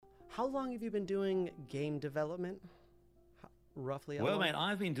how long have you been doing game development? Roughly how Well, long? mate,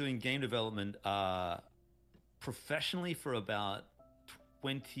 I've been doing game development professionally for about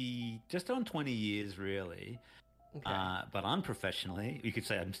 20, just on 20 years, really. Okay. But unprofessionally, you could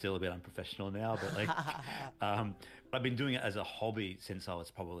say I'm still a bit unprofessional now, but um, I've been doing it as a hobby since I was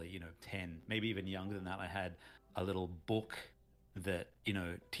probably, 10, maybe even younger than that. I had a little book that,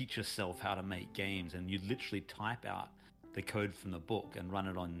 teach yourself how to make games, and you literally type out the code from the book and run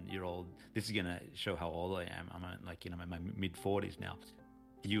it on your old. This is gonna show how old I am. I'm like, in my mid 40s now.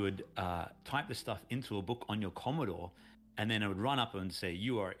 You would type the stuff into a book on your Commodore, and then it would run up and say,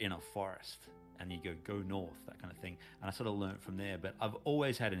 "You are in a forest," and you go north, that kind of thing. And I sort of learned from there, but I've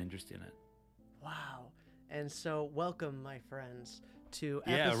always had an interest in it. Wow. And so, welcome, my friends, to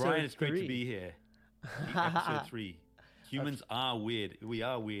Yeah, Ryan, episode it's great to be three. here. Episode 3. Humans are weird. We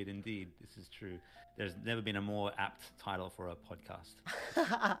are weird indeed. This is true. There's never been a more apt title for a podcast.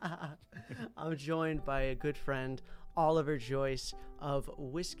 I'm joined by a good friend, Oliver Joyce of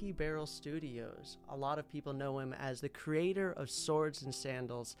Whiskey Barrel Studios. A lot of people know him as the creator of Swords and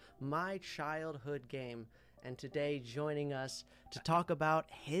Sandals, my childhood game. And today, joining us to talk about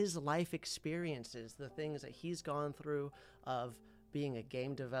his life experiences, the things that he's gone through of being a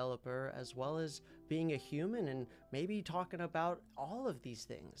game developer, as well as being a human, and maybe talking about all of these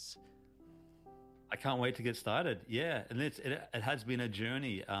things. I can't wait to get started. Yeah, and it has been a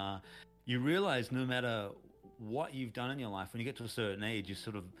journey. You realize no matter what you've done in your life, when you get to a certain age,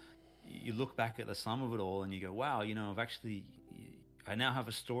 you look back at the sum of it all, and you go, "Wow, I now have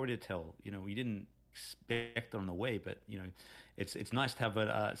a story to tell." We didn't expect on the way, but it's nice to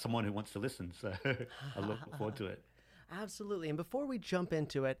have someone who wants to listen. So I look forward to it. Absolutely. And before we jump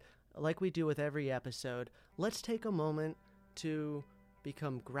into it, like we do with every episode, let's take a moment to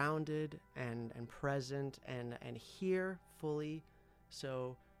become grounded and present and hear fully.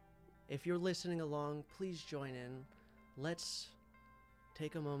 So if you're listening along, please join in. Let's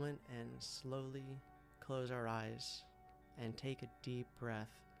take a moment and slowly close our eyes and take a deep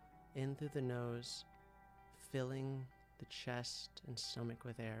breath in through the nose, filling the chest and stomach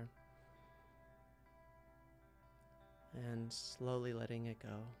with air, and slowly letting it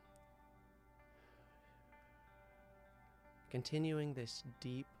go. Continuing this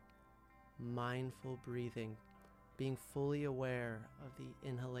deep, mindful breathing, being fully aware of the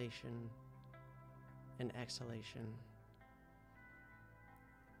inhalation and exhalation,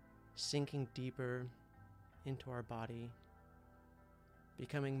 sinking deeper into our body,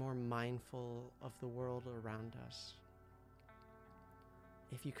 becoming more mindful of the world around us.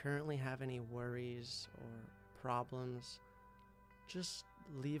 If you currently have any worries or problems, just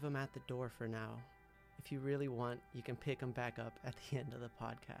leave them at the door for now. If you really want, you can pick them back up at the end of the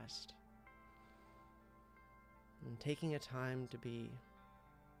podcast. And taking a time to be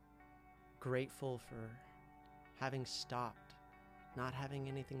grateful for having stopped, not having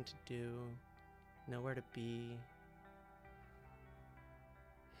anything to do, nowhere to be,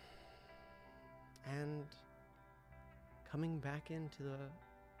 and coming back into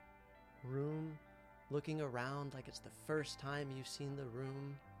the room, looking around like it's the first time you've seen the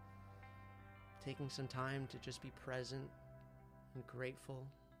room, taking some time to just be present and grateful.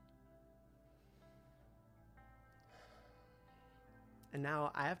 And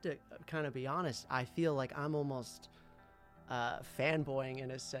now I have to kind of be honest, I feel like I'm almost fanboying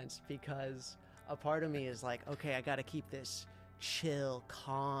in a sense, because a part of me is like, okay, I got to keep this chill,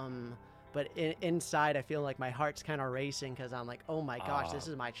 calm, but inside I feel like my heart's kind of racing, because I'm like, oh my gosh, this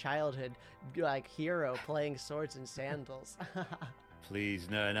is my childhood like hero playing Swords and Sandals. Please,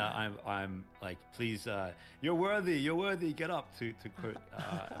 no, I'm like, please, you're worthy, get up, to quote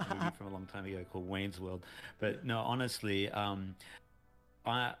a movie from a long time ago called Wayne's World. But no, honestly, I'm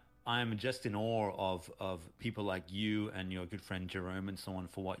just in awe of people like you and your good friend Jerome and so on,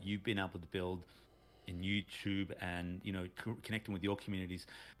 for what you've been able to build in YouTube, and connecting with your communities,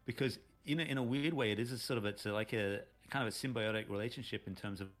 because in a weird way, it's like a kind of a symbiotic relationship, in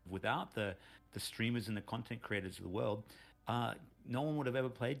terms of, without the streamers and the content creators of the world, no one would have ever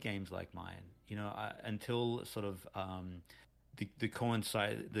played games like mine, until sort of the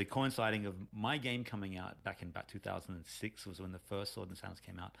coinciding of my game coming out back in about 2006 was when the first Sword and Sounds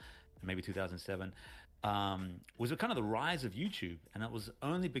came out, and maybe 2007, was kind of the rise of YouTube. And it was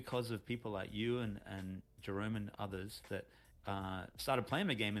only because of people like you and Jerome and others that started playing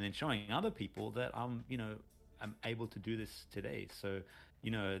the game, and then showing other people that I'm able to do this today. So,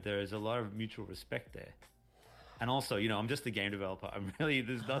 there is a lot of mutual respect there. And also, I'm just a game developer.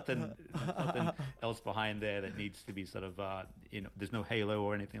 There's nothing else behind there that needs to be sort of, there's no halo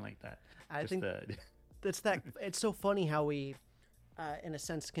or anything like that. I think it's so funny how we in a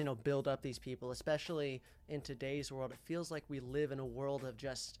sense, build up these people, especially in today's world. It feels like we live in a world of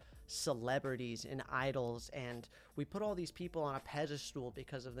just celebrities and idols, and we put all these people on a pedestal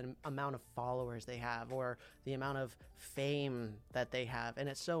because of the amount of followers they have or the amount of fame that they have. And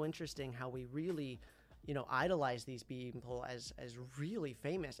it's so interesting how we really, idolize these people as really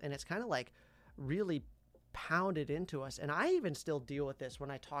famous, and it's kind of like really pounded into us. And I even still deal with this when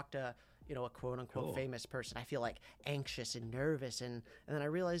I talk to a quote unquote Cool. famous person. I feel like anxious and nervous, and then I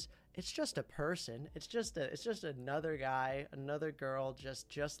realize it's just a person. It's just another guy, another girl,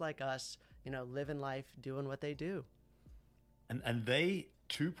 just like us, living life, doing what they do. And they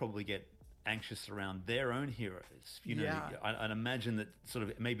too probably get anxious around their own heroes. Yeah. I'd imagine that sort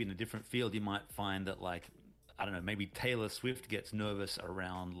of maybe in a different field, you might find that, like, I don't know, maybe Taylor Swift gets nervous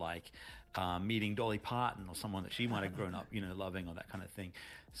around like meeting Dolly Parton or someone that she might have grown up, loving, or that kind of thing.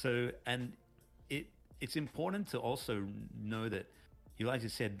 So, and it's important to also know that, like you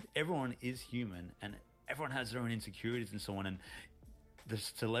said, everyone is human and everyone has their own insecurities and so on. And the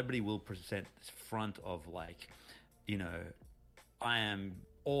celebrity will present this front of like, I am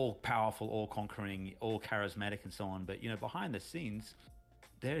all powerful, all conquering, all charismatic and so on. But, behind the scenes,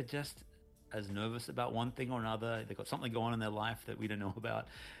 they're just as nervous about one thing or another. They've got something going on in their life that we don't know about.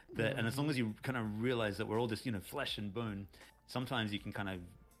 And as long as you kind of realize that we're all just, flesh and bone, sometimes you can kind of,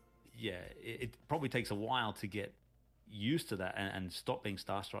 it probably takes a while to get used to that and stop being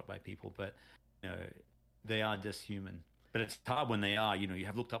starstruck by people. But, they are just human. But it's hard when they are, you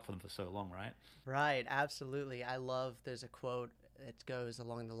have looked up for them for so long, right? Right, absolutely. There's a quote that goes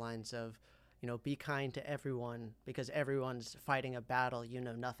along the lines of, be kind to everyone because everyone's fighting a battle you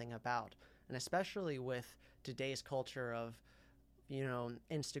know nothing about. And especially with today's culture of,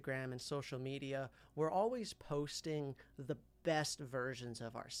 Instagram and social media, we're always posting the best versions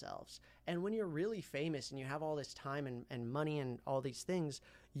of ourselves. And when you're really famous and you have all this time and money and all these things,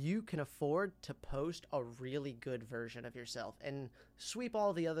 you can afford to post a really good version of yourself and sweep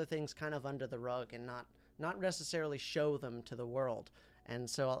all the other things kind of under the rug and not necessarily show them to the world. And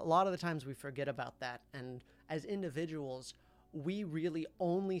so a lot of the times we forget about that. And as individuals, we really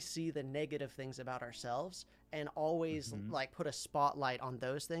only see the negative things about ourselves and always like put a spotlight on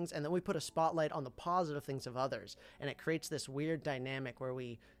those things. And then we put a spotlight on the positive things of others. And it creates this weird dynamic where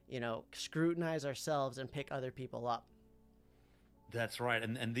we, scrutinize ourselves and pick other people up. That's right.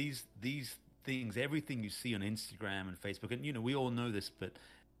 And these things, everything you see on Instagram and Facebook, and, we all know this, but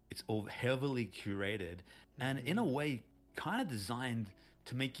it's all heavily curated and in a way kind of designed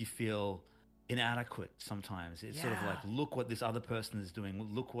to make you feel inadequate sometimes. It's sort of like, look what this other person is doing,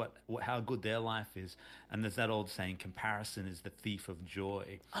 look how good their life is. And there's that old saying, comparison is the thief of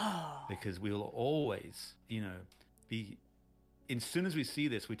joy. Because we will always, be, as soon as we see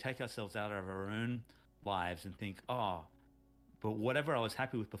this, we take ourselves out of our own lives and think, but whatever I was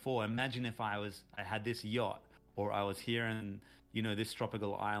happy with before, imagine if I had this yacht, or I was here in, this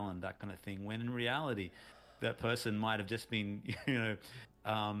tropical island, that kind of thing, when in reality that person might have just been,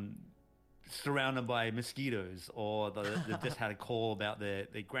 surrounded by mosquitoes, or they just had a call about their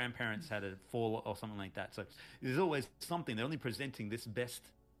grandparents had a fall or something like that. So there's always something. They're only presenting this best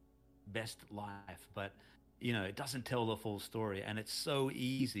life, but it doesn't tell the full story. And it's so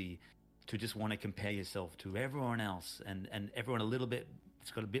easy to just want to compare yourself to everyone else and everyone a little bit.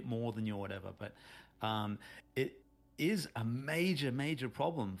 It's got a bit more than you or whatever. But it is a major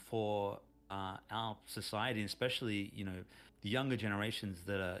problem for our society, and especially the younger generations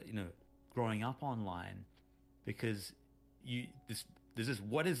that are growing up online, because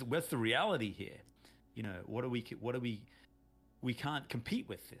what's the reality here? We can't compete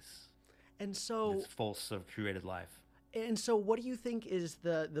with this. And so this false sort of curated life. And so what do you think is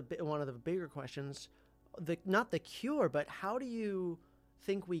the one of the bigger questions, not the cure, but how do you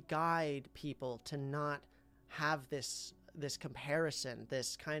think we guide people to not have this comparison,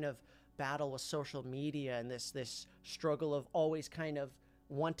 this kind of battle with social media, and this struggle of always kind of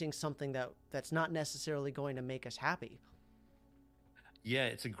wanting something that's not necessarily going to make us happy? Yeah,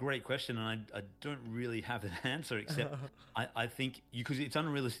 it's a great question, and I don't really have an answer, except I think because it's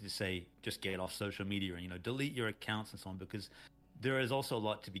unrealistic to say just get off social media and delete your accounts and so on, because there is also a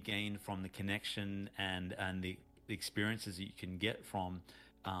lot to be gained from the connection and the experiences that you can get from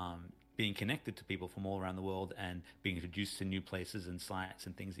being connected to people from all around the world and being introduced to new places and sites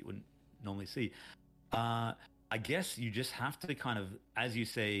and things that you wouldn't normally see. I guess you just have to kind of, as you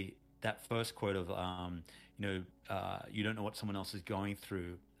say, that first quote of, you don't know what someone else is going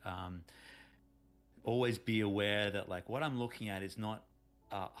through. Always be aware that like what I'm looking at is not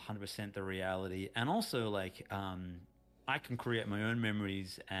 100% the reality. And also like, I can create my own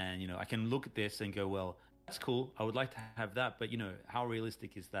memories, and, I can look at this and go, well, that's cool. I would like to have that, but how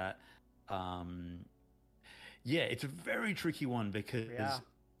realistic is that? Um, yeah, it's a very tricky one Yeah. because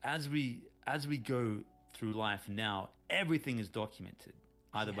as we go through life now, everything is documented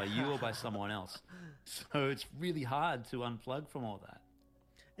either by you Yeah. or by someone else. So it's really hard to unplug from all that.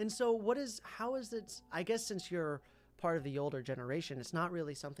 And so, how is it? I guess since you're part of the older generation, it's not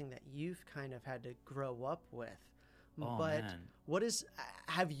really something that you've kind of had to grow up with. Oh But man.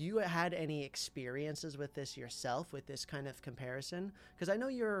 have you had any experiences with this yourself, with this kind of comparison? Because I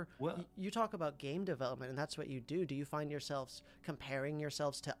know Well, you talk about game development, and that's what you do. Do you find yourselves comparing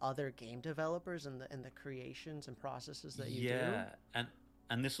yourselves to other game developers and the creations and processes that you do? yeah,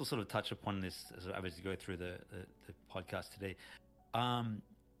 and this will sort of touch upon this as we go through the podcast today. Um,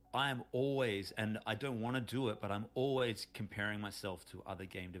 I am always, and I don't want to do it, but I'm always comparing myself to other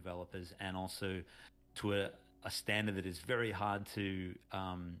game developers and also to a standard that is very hard to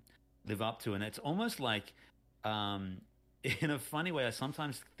live up to. And it's almost like, um, in a funny way, I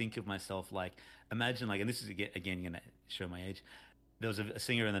sometimes think of myself like, imagine like, and this is again going to show my age. There was a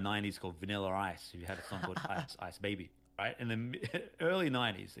singer in the 90s called Vanilla Ice who had a song called Ice Ice Baby, right? In the early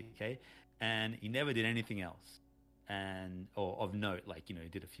 90s, okay? And he never did anything else and or of note, like he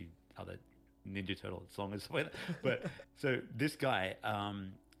did a few other Ninja Turtle songs, but so this guy,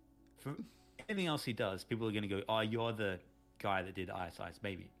 for anything else he does, people are going to go, "Oh, you're the guy that did Ice Ice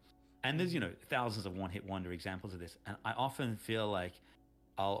Baby," and there's thousands of one-hit wonder examples of this, and I often feel like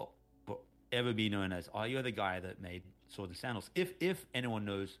I'll ever be known as, "Oh, you're the guy that made Swords and Sandals." If anyone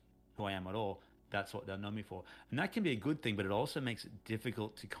knows who I am at all, that's what they'll know me for, and that can be a good thing, but it also makes it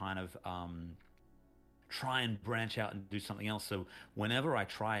difficult to kind of try and branch out and do something else. So whenever I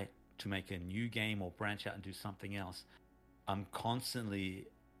try to make a new game or branch out and do something else, I'm constantly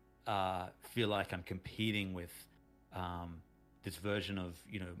feel like I'm competing with this version of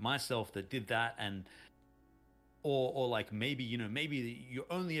myself that did that, and or like maybe you're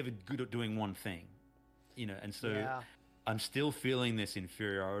only ever good at doing one thing, and so Yeah. I'm still feeling this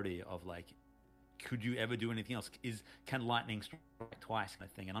inferiority of like, could you ever do anything else? Can lightning strike twice kind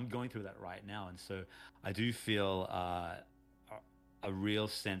of thing? And I'm going through that right now, and so I do feel a real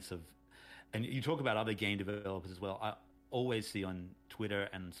sense of. And you talk about other game developers as well. I always see on Twitter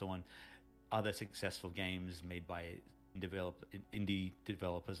and so on other successful games made by indie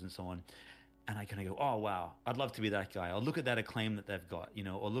developers and so on. And I kind of go, oh wow, I'd love to be that guy. Or look at that acclaim that they've got,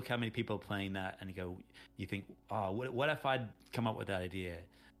 or look how many people are playing that, and you think, oh, what if I'd come up with that idea?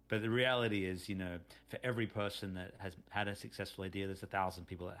 But the reality is, for every person that has had a successful idea, there's 1,000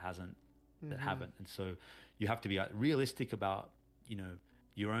 people that haven't. And so you have to be realistic about,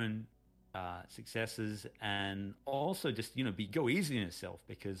 your own successes, and also just, go easy on yourself,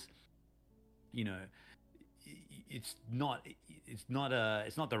 because, it's not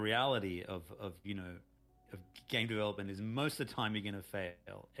the reality of game development is most of the time you're going to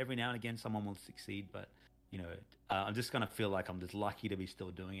fail. Every now and again, someone will succeed, but I'm just going to feel like I'm just lucky to be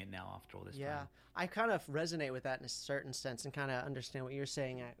still doing it now after all this Yeah, time. I kind of resonate with that in a certain sense and kind of understand what you're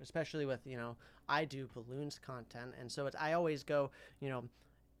saying, especially with, I do balloons content. And so I always go,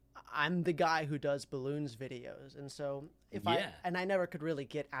 I'm the guy who does balloons videos. And so Yeah. I never could really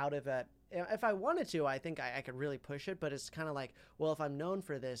get out of it. If I wanted to, I think I could really push it, but it's kind of like, well, if I'm known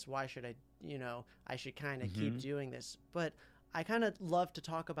for this, why should I should kind of keep doing this. But I kind of love to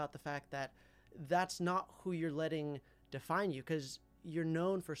talk about the fact that that's not who you're letting define you, because you're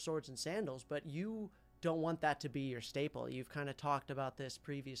known for Swords and Sandals, but you don't want that to be your staple. You've kind of talked about this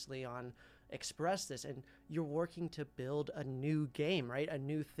previously on Express This, and you're working to build a new game, right? A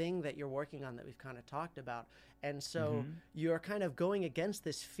new thing that you're working on that we've kind of talked about. And so you're kind of going against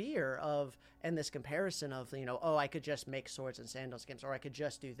this fear of, and this comparison of, oh, I could just make Swords and Sandals games, or I could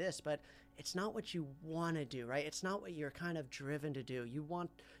just do this, but it's not what you want to do, right? It's not what you're kind of driven to do. You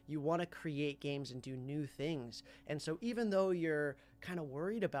want to create games and do new things. And so even though you're kind of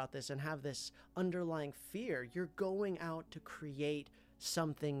worried about this and have this underlying fear, you're going out to create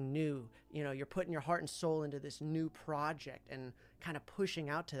something new. You're putting your heart and soul into this new project and kind of pushing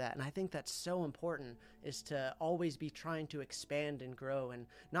out to that. And I think that's so important, is to always be trying to expand and grow and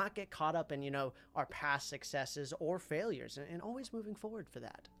not get caught up in, our past successes or failures, and always moving forward for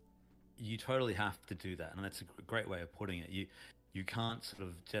that. You totally have to do that, and that's a great way of putting it. You can't sort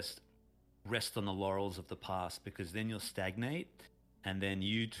of just rest on the laurels of the past, because then you'll stagnate, and then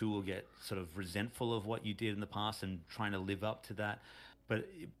you too will get sort of resentful of what you did in the past and trying to live up to that. But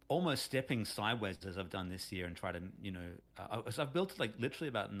almost stepping sideways, as I've done this year, and try to, so I've built like literally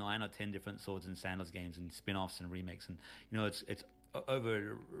about 9 or 10 different Swords and Sandals games and spin-offs and remakes, and it's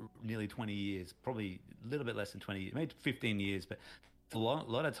over nearly 20 years, probably a little bit less than 20, maybe 15 years, but it's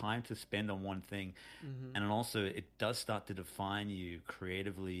a lot of time to spend on one thing. Mm-hmm. And then also it does start to define you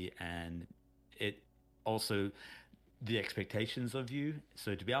creatively, and it also the expectations of you.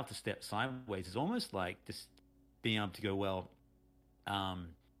 So to be able to step sideways is almost like just being able to go, well, um,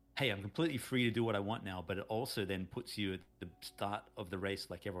 hey, I'm completely free to do what I want now, but it also then puts you at the start of the race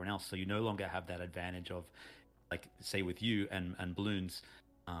like everyone else. So you no longer have that advantage of, like, say with you and balloons,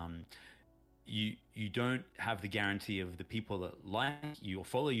 um, you don't have the guarantee of the people that like you or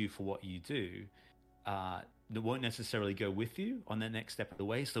follow you for what you do, uh, that won't necessarily go with you on the next step of the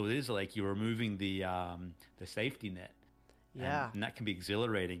way. So it is like you're removing the safety net, Yeah. and that can be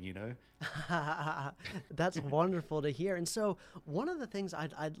exhilarating, you know? That's wonderful to hear. And so, one of the things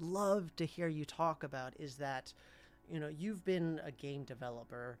I'd love to hear you talk about is that, you've been a game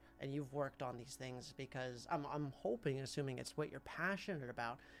developer and you've worked on these things because I'm hoping, assuming it's what you're passionate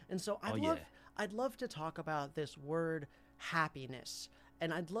about. And so, Oh yeah. I'd love to talk about this word happiness.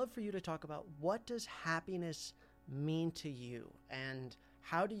 And I'd love for you to talk about what does happiness mean to you and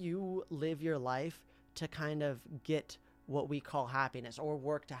how do you live your life to kind of get what we call happiness or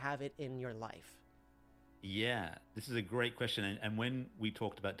work to have it in your life? Yeah, this is a great question. And when we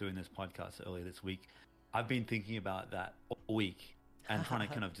talked about doing this podcast earlier this week, I've been thinking about that all week and trying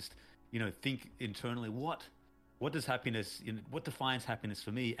to kind of just, think internally, what does happiness, what defines happiness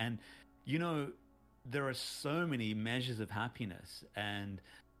for me? And, you know, there are so many measures of happiness. And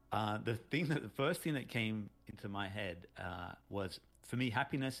the first thing that came into my head was, for me,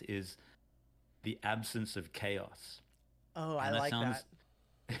 happiness is the absence of chaos. Oh, I And that like sounds,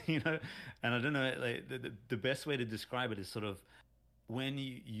 that. you know, and I don't know, like the best way to describe it is sort of when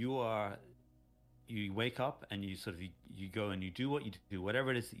you wake up and you sort of you go and you do what you do,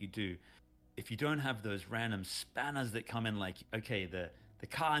 whatever it is that you do. If you don't have those random spanners that come in, like, okay, the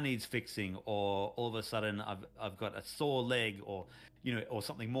car needs fixing, or all of a sudden I've got a sore leg, or or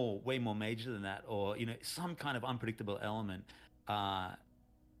something way more major than that, or some kind of unpredictable element, uh,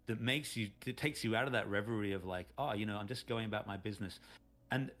 that takes you out of that reverie of, like, oh, I'm just going about my business.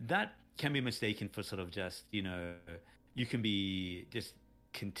 And that can be mistaken for sort of just, you can be just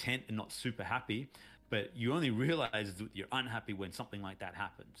content and not super happy, but you only realize that you're unhappy when something like that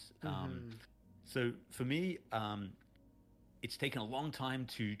happens. Mm-hmm. So for me, it's taken a long time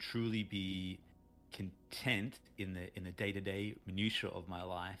to truly be content in the day-to-day minutia of my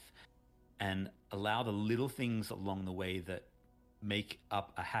life, and allow the little things along the way that make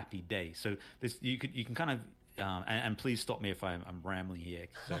up a happy day. So this you can kind of and please stop me if I'm rambling here.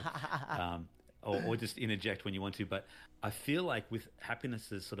 So or just interject when you want to. But I feel like with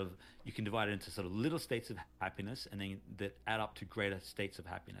happiness is sort of, you can divide it into sort of little states of happiness, and then that add up to greater states of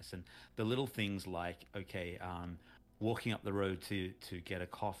happiness. And the little things like, okay, walking up the road to get a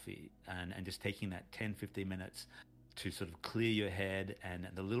coffee, and just taking that 10-15 minutes to sort of clear your head, and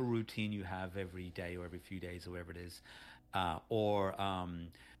the little routine you have every day or every few days or whatever it is. Or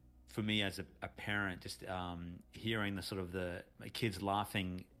for me as a parent, just hearing the sort of the kids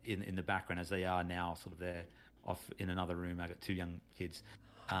laughing in the background as they are now, sort of they're off in another room. I got two young kids,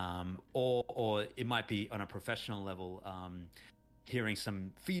 or it might be on a professional level, hearing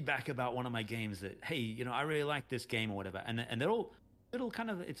some feedback about one of my games that, hey, I really like this game or whatever, and they're all little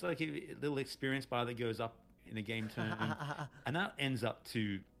kind of, it's like a little experience bar that goes up in a game term, and that adds up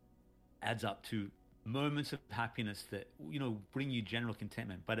to moments of happiness that bring you general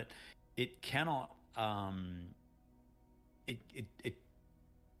contentment. But it cannot it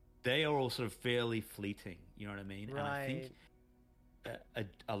they are all sort of fairly fleeting, you know what I mean? And I Right. think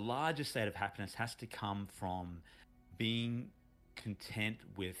a larger state of happiness has to come from being content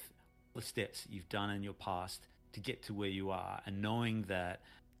with the steps you've done in your past to get to where you are, and knowing that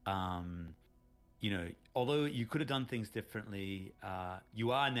although you could have done things differently,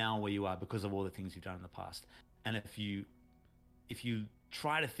 you are now where you are because of all the things you've done in the past. And if you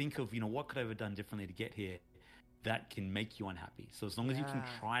try to think of, what could I have done differently to get here, that can make you unhappy. So as long as you can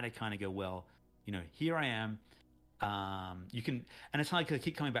Yeah. try to kind of go, well, here I am. You can, and it's like I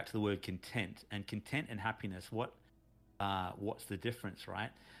keep coming back to the word content and happiness. What's the difference, right?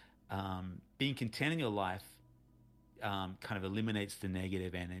 Being content in your life kind of eliminates the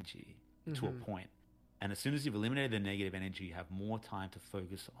negative energy to a Mm-hmm. point. And as soon as you've eliminated the negative energy, you have more time to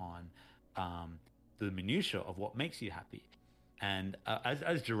focus on the minutia of what makes you happy. And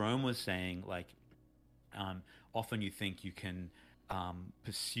as Jerome was saying, like, often you think you can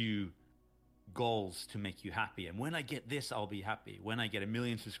pursue goals to make you happy. And when I get this, I'll be happy. When I get 1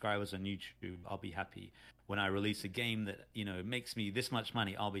 million subscribers on YouTube, I'll be happy. When I release a game that, makes me this much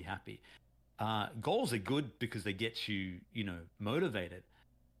money, I'll be happy. Goals are good because they get you, motivated.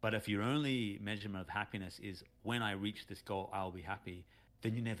 But if your only measurement of happiness is when I reach this goal, I'll be happy,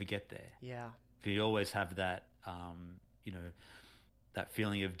 then you never get there. Yeah. You always have that, you know, that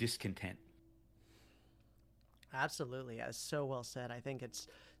feeling of discontent. Absolutely. That's so well said. I think it's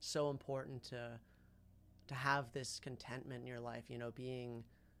so important to have this contentment in your life, being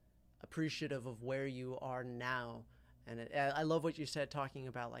appreciative of where you are now. And I love what you said, talking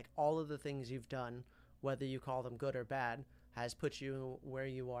about like all of the things you've done, whether you call them good or bad, has put you where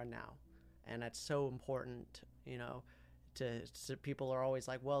you are now. And that's so important, to people are always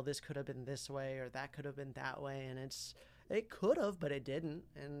like, well, this could have been this way or that could have been that way. And it could have, but it didn't.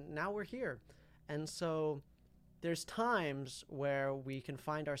 And now we're here. And so there's times where we can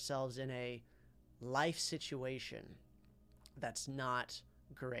find ourselves in a life situation that's not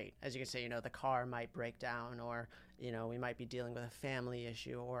great. As you can say, the car might break down, or, we might be dealing with a family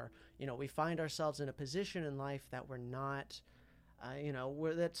issue, or, we find ourselves in a position in life that we're not,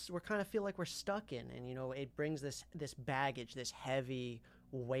 we're kind of feel like we're stuck in. And, it brings this baggage, this heavy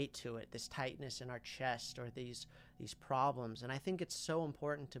weight to it, this tightness in our chest, or these problems. And I think it's so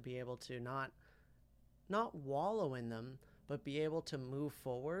important to be able to not wallow in them, but be able to move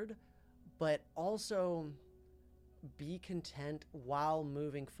forward, but also be content while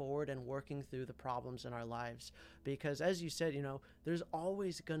moving forward and working through the problems in our lives. Because as you said, there's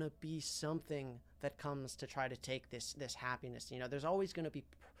always going to be something that comes to try to take this happiness. There's always going to be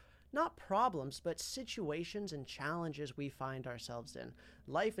not problems, but situations and challenges we find ourselves in.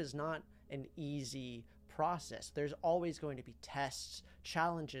 Life is not an easy process. There's always going to be tests,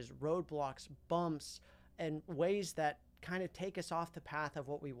 challenges, roadblocks, bumps, and ways that kind of take us off the path of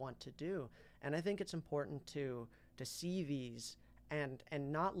what we want to do. And I think it's important to see these and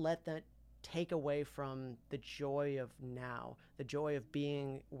not let that take away from the joy of now, the joy of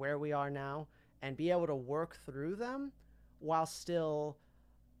being where we are now, and be able to work through them while still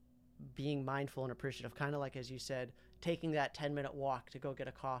being mindful and appreciative. Kind of like, as you said, taking that 10-minute walk to go get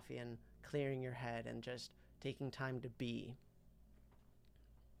a coffee and clearing your head and just taking time to be.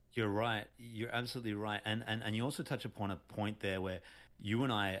 You're right. You're absolutely right. And you also touch upon a point there where you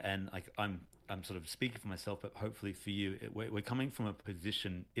and I, and like I'm sort of speaking for myself, but hopefully for you, we're coming from a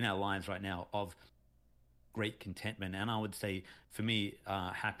position in our lives right now of great contentment. And I would say for me,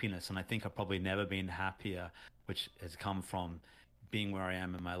 happiness. And I think I've probably never been happier, which has come from being where I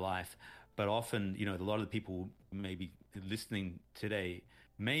am in my life. But often, a lot of the people maybe listening today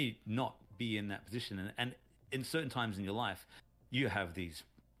may not be in that position. And in certain times in your life, you have these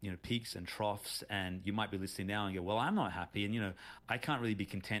peaks and troughs, and you might be listening now and go, well, I'm not happy. And, I can't really be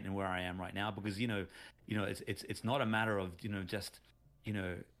content in where I am right now because, it's not a matter of, just,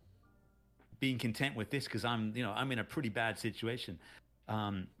 being content with this because I'm in a pretty bad situation.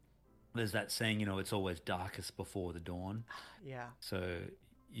 There's that saying, it's always darkest before the dawn. Yeah. So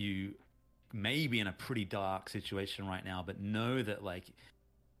you may be in a pretty dark situation right now, but know that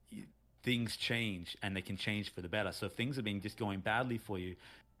things change and they can change for the better. So if things have been just going badly for you,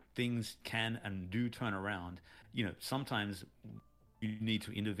 things can and do turn around. Sometimes you need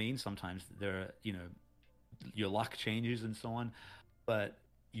to intervene. Sometimes your luck changes and so on, but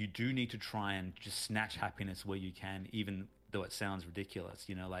you do need to try and just snatch happiness where you can, even though it sounds ridiculous.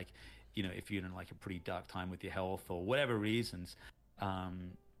 If you're in a pretty dark time with your health or whatever reasons,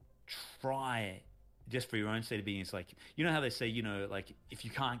 try just for your own state of being. It's how they say, if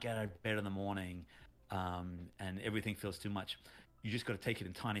you can't get out of bed in the morning, and everything feels too much, you just got to take it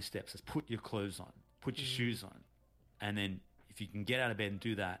in tiny steps. Just put your clothes on, put your shoes on. And then if you can get out of bed and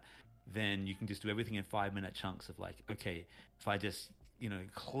do that, then you can just do everything in 5-minute chunks of okay, if I just,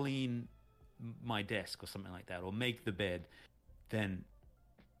 clean my desk or something like that, or make the bed, then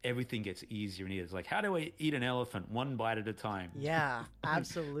everything gets easier and easier. It's how do I eat an elephant one bite at a time? Yeah,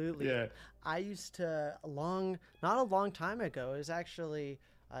 absolutely. Yeah. I used to, not a long time ago, it was actually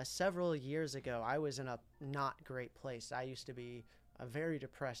several years ago, I was in a not great place. I used to be a very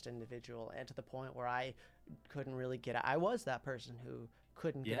depressed individual, and to the point where I couldn't really get out. I was that person who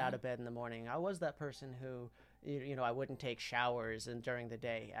couldn't get out of bed in the morning. I was that person who, I wouldn't take showers and during the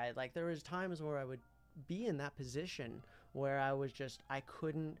day. There was times where I would be in that position where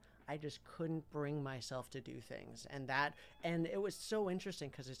I just couldn't bring myself to do things. And it was so interesting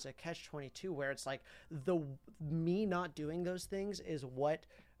because it's a catch-22 where it's me not doing those things is what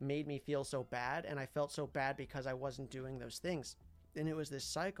made me feel so bad. And I felt so bad because I wasn't doing those things. And it was this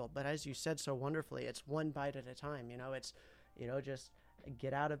cycle. But as you said so wonderfully, it's one bite at a time. It's, just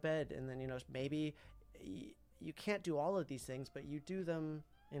get out of bed. And then, maybe you can't do all of these things, but you do them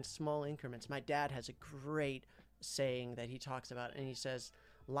in small increments. My dad has a great saying that he talks about, and he says,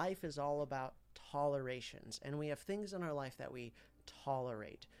 life is all about tolerations. And we have things in our life that we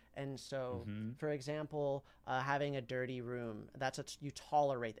tolerate. And so, Mm-hmm. for example, having a dirty room, you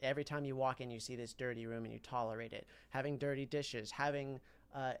tolerate. Every time you walk in, you see this dirty room and you tolerate it. Having dirty dishes, having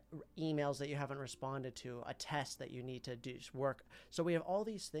uh, emails that you haven't responded to, a test that you need to do work. So we have all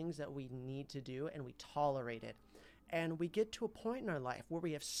these things that we need to do and we tolerate it. And we get to a point in our life where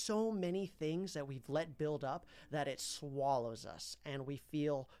we have so many things that we've let build up that it swallows us and we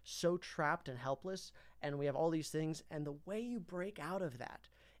feel so trapped and helpless. And we have all these things. And the way you break out of that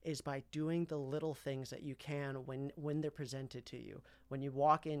is by doing the little things that you can when they're presented to you. When you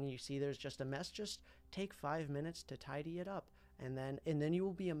walk in and you see there's just a mess, just take 5 minutes to tidy it up. And then you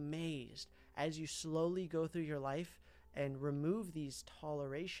will be amazed as you slowly go through your life and remove these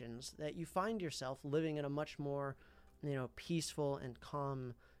tolerations that you find yourself living in a much more, peaceful and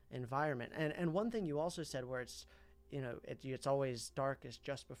calm environment. And one thing you also said, where it's always darkest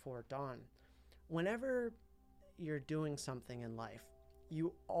just before dawn. Whenever you're doing something in life,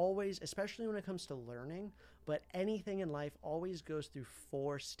 you always, especially when it comes to learning, but anything in life always goes through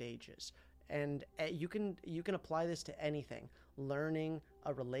 4 stages. And you can apply this to anything: learning,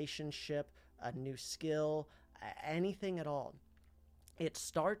 a relationship, a new skill, anything at all. It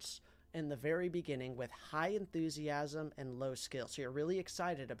starts in the very beginning with high enthusiasm and low skill. So you're really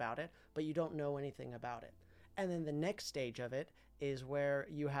excited about it, but you don't know anything about it. And then the next stage of it is where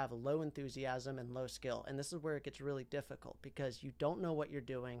you have low enthusiasm and low skill. And this is where it gets really difficult because you don't know what you're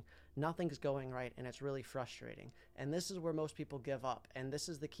doing, nothing's going right, and it's really frustrating. And this is where most people give up. And this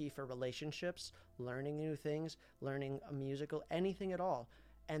is the key for relationships, learning new things, learning a musical, anything at all.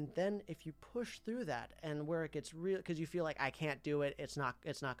 And then if you push through that, and where it gets real, because you feel like, I can't do it, it's not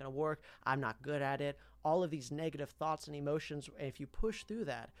going to work, I'm not good at it, all of these negative thoughts and emotions, if you push through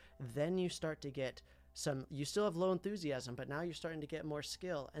that, then you start to get you still have low enthusiasm, but now you're starting to get more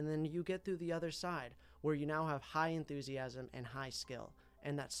skill. And then you get through the other side where you now have high enthusiasm and high skill.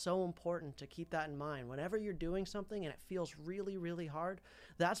 And that's so important to keep that in mind. Whenever you're doing something and it feels really, really hard,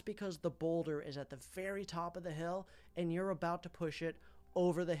 that's because the boulder is at the very top of the hill and you're about to push it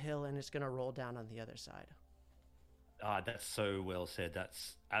over the hill and it's going to roll down on the other side. Ah, that's so well said.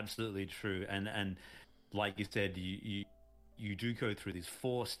 That's absolutely true. And like you said, you do go through these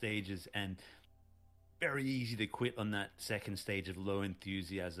 4 stages, and very easy to quit on that second stage of low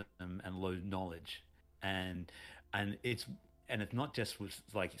enthusiasm and low knowledge. And it's not just with,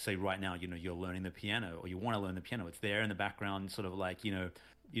 like, say right now, you're learning the piano or you want to learn the piano. It's there in the background, sort of like,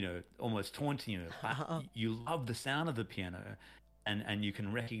 almost taunting you. You love the sound of the piano, and you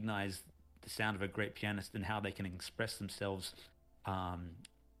can recognize the sound of a great pianist and how they can express themselves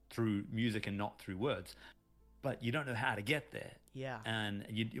through music and not through words. But you don't know how to get there. Yeah. And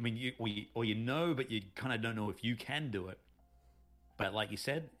you know, but you kind of don't know if you can do it. But like you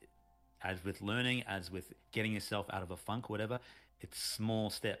said, as with learning, as with getting yourself out of a funk, whatever, it's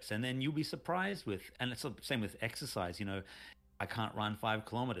small steps. And then you'll be surprised and it's the same with exercise. I can't run 5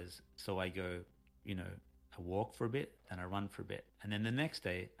 kilometers. So I go, I walk for a bit and I run for a bit. And then the next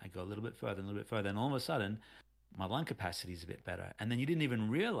day I go a little bit further and a little bit further. And all of a sudden my lung capacity is a bit better. And then you didn't even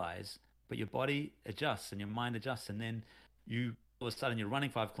realize, but your body adjusts and your mind adjusts, and then all of a sudden you're running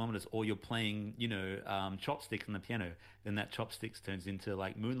 5 kilometers, or you're playing, chopsticks on the piano. Then that chopsticks turns into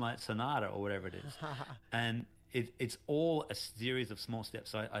like Moonlight Sonata or whatever it is, and it's all a series of small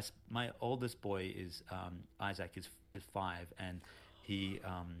steps. So my oldest boy is Isaac is 5, and he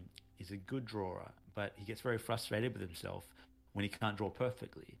is a good drawer, but he gets very frustrated with himself when he can't draw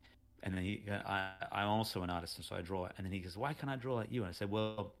perfectly. And then I'm also an artist, and so I draw. And then he goes, "Why can't I draw like you?" And I said,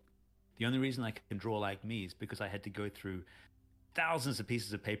 "Well, the only reason I can draw like me is because I had to go through thousands of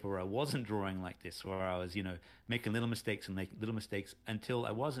pieces of paper where I wasn't drawing like this, where I was, making little mistakes and making little mistakes until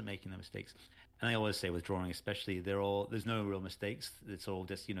I wasn't making the mistakes." And I always say with drawing, especially, there's no real mistakes. It's all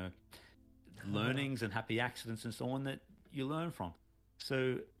just, learnings and happy accidents and so on that you learn from.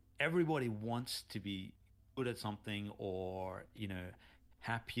 So everybody wants to be good at something, or,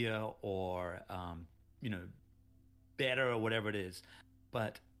 happier, or, better, or whatever it is.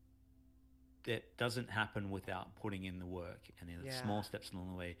 But that doesn't happen without putting in the work and the small steps along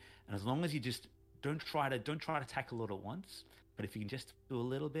the way. And as long as you just don't try to tackle it at once, but if you can just do a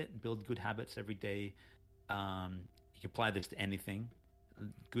little bit and build good habits every day, you can apply this to anything.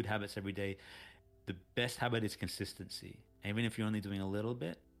 Good habits every day. The best habit is consistency, even if you're only doing a little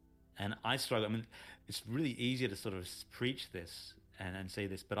bit. And I struggle. I mean, it's really easier to sort of preach this and say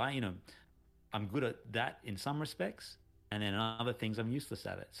this, but I'm good at that in some respects. And then in other things, I'm useless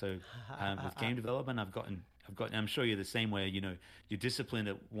at it. So with game development, I've gotten. I'm sure you're the same way. You're disciplined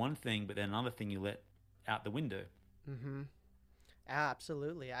at one thing, but then another thing you let out the window. Mm-hmm.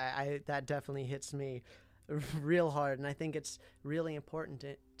 Absolutely. I that definitely hits me. real hard. And I think it's really important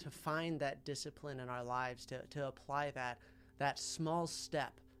to find that discipline in our lives, to apply that small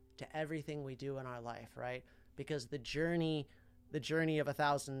step to everything we do in our life, right? Because the journey of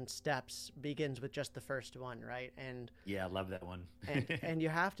 1,000 steps begins with just the first one, right? Yeah, I love that one. And you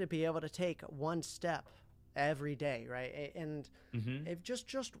have to be able to take one step every day, right? And Hmm. if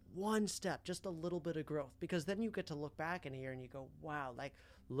just one step, just a little bit of growth, because then you get to look back in a year and you go, wow, like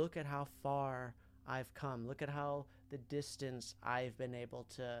look at how far I've come. Look at how the distance I've been able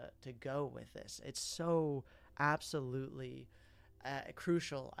to go with this. It's so absolutely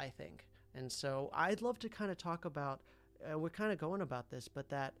crucial, I think. And so I'd love to kind of talk about, we're kind of going about this, but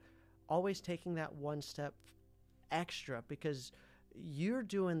that always taking that one step extra, because you're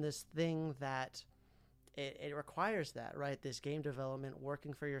doing this thing that it requires that, right? This game development,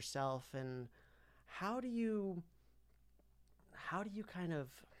 working for yourself. And how do you kind of,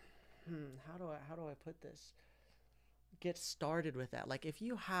 how do I put this? Get started with that. Like if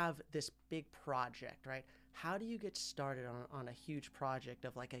you have this big project, right? How do you get started on a huge project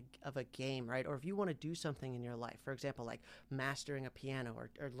of like a game, right? Or if you want to do something in your life, for example, like mastering a piano or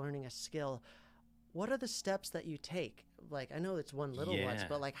learning a skill, what are the steps that you take? Like I know it's one little ones, Yeah.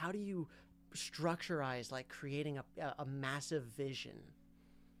 but like how do you structureize like creating a massive vision?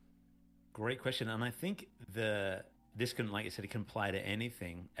 Great question. And I think this can, like I said, it can apply to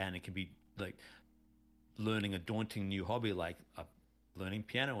anything, and it can be like learning a daunting new hobby, like learning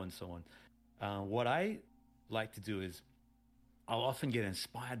piano and so on. What I like to do is I'll often get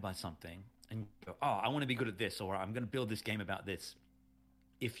inspired by something and go, oh, I want to be good at this, or I'm going to build this game about this.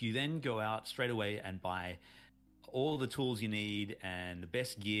 If you then go out straight away and buy all the tools you need and the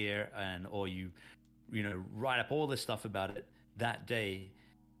best gear, and or you write up all this stuff about it that day,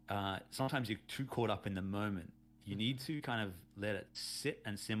 sometimes you're too caught up in the moment. You need to kind of let it sit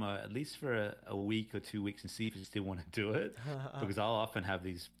and simmer at least for a week or 2 weeks and see if you still want to do it. Because I'll often have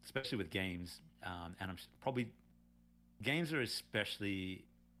these, especially with games, and I'm probably games are especially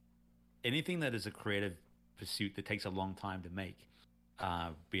anything that is a creative pursuit that takes a long time to make,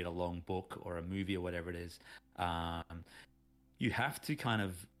 be it a long book or a movie or whatever it is. Um, you have to kind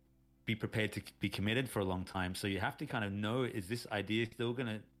of be prepared to be committed for a long time. So you have to kind of know, is this idea still going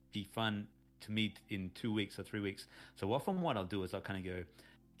to be fun to meet in 2 weeks or 3 weeks? So often what I'll do is I'll kind of go,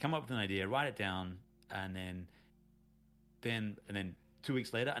 come up with an idea, write it down, and then 2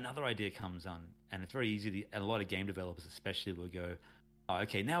 weeks later, another idea comes on. And it's very easy to, and a lot of game developers especially will go, oh,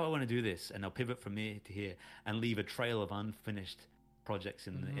 okay, now I want to do this. And they'll pivot from there to here and leave a trail of unfinished projects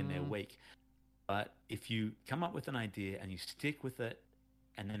in their Mm-hmm. wake. But if you come up with an idea and you stick with it,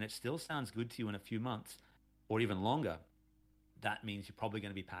 and then it still sounds good to you in a few months or even longer, that means you're probably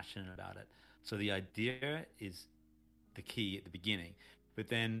going to be passionate about it. So the idea is the key at the beginning. But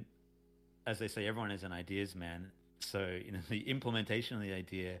then, as they say, everyone is an ideas man. So, the implementation of the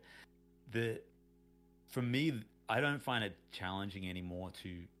idea, the for me, I don't find it challenging anymore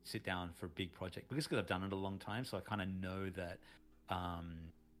to sit down for a big project because I've done it a long time. So I kind of know that um,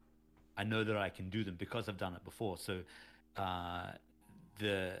 I can do them because I've done it before. So uh,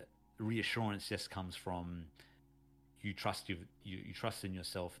 the reassurance just comes from you trust in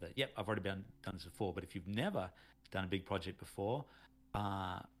yourself that yep, I've already done this before. But if you've never done a big project before,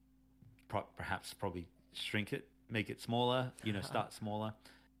 uh, perhaps probably shrink it, make it smaller. Start smaller.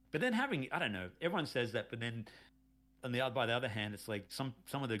 But then having, I don't know, everyone says that, but then by the other hand, it's like some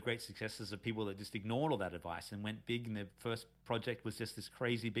of the great successes are people that just ignored all that advice and went big, and their first project was just this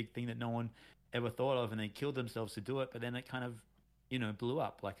crazy big thing that no one ever thought of, and they killed themselves to do it. But then it kind of, blew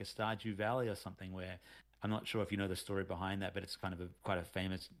up like a Stardew Valley or something. Where I'm not sure if you know the story behind that, but it's kind of quite a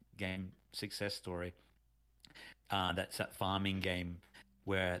famous game success story. That's that farming game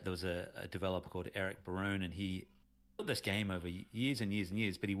where there was a developer called Eric Barone, and he built this game over years and years and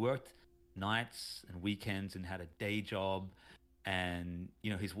years. But he worked nights and weekends and had a day job, and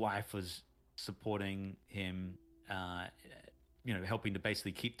his wife was supporting him, helping to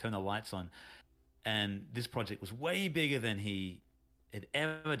basically turn the lights on. And this project was way bigger than he had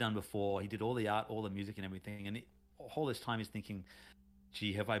ever done before. He did all the art, all the music, and everything. And all this time, he's thinking,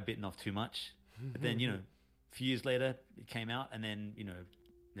 "Gee, have I bitten off too much?" But then, a few years later, it came out, and then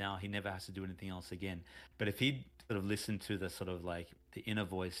now he never has to do anything else again. But if he'd sort of listened to the sort of like the inner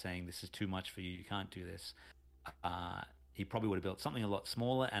voice saying, "This is too much for you. You can't do this," he probably would have built something a lot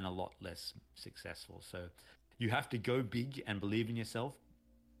smaller and a lot less successful. So you have to go big and believe in yourself,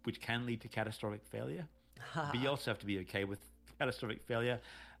 which can lead to catastrophic failure. But you also have to be okay with catastrophic failure,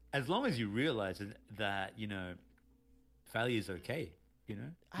 as long as you realize that failure is okay. You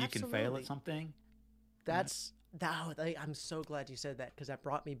can fail at Absolutely. something. That's I'm so glad you said that, because that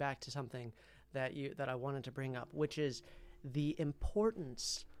brought me back to something that I wanted to bring up, which is the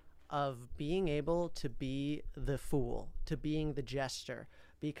importance of being able to be the fool, to being the jester,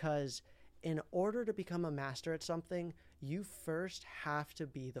 because in order to become a master at something, you first have to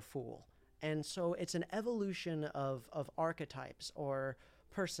be the fool. And so it's an evolution of archetypes or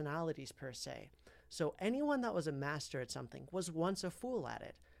personalities per se. So anyone that was a master at something was once a fool at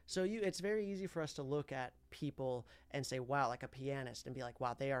it. So it's very easy for us to look at people and say, wow, like a pianist, and be like,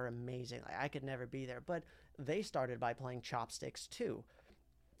 wow, they are amazing. Like, I could never be there. But they started by playing chopsticks too.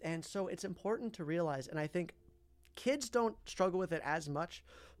 And so it's important to realize, and I think kids don't struggle with it as much,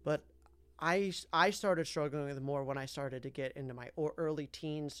 but I started struggling with it more when I started to get into my early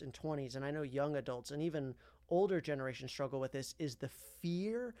teens and 20s, and I know young adults and even older generations struggle with this, is the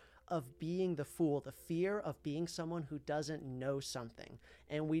fear of being the fool, the fear of being someone who doesn't know something.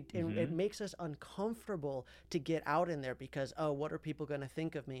 And it makes us uncomfortable to get out in there because, oh, what are people going to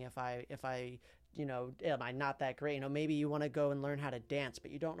think of me if I am I not that great? Maybe you want to go and learn how to dance,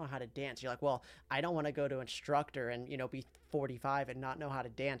 but you don't know how to dance. You're like, well, I don't want to go to an instructor and, be 45 and not know how to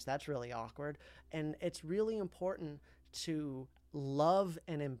dance. That's really awkward. And it's really important to love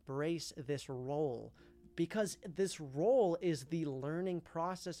and embrace this role, because this role is the learning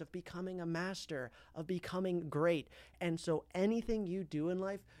process of becoming a master, of becoming great. And so anything you do in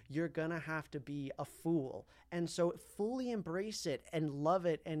life, you're going to have to be a fool. And so fully embrace it and love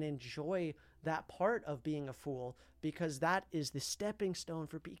it and enjoy that part of being a fool, because that is the stepping stone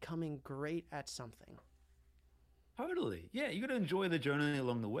for becoming great at something. Totally. Yeah, you got to enjoy the journey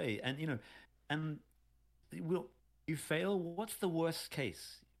along the way. And will you fail? What's the worst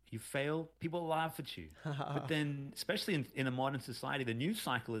case? You fail, people laugh at you. But then, especially in a modern society, the news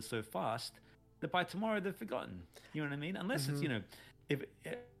cycle is so fast that by tomorrow they're forgotten. You know what I mean? Unless it's,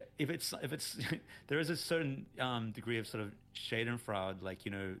 if it's there is a certain degree of sort of Schadenfreude, like,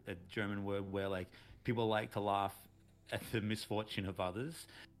 a German word where like people like to laugh at the misfortune of others.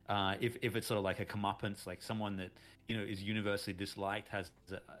 If it's sort of like a comeuppance, like someone that, is universally disliked, has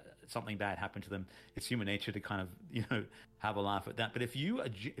something bad happen to them, it's human nature to kind of, have a laugh at that. But if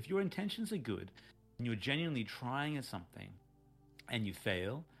your intentions are good and you're genuinely trying at something and you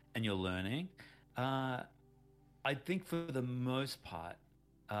fail and you're learning, I think for the most part,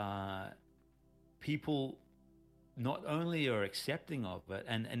 people not only are accepting of it,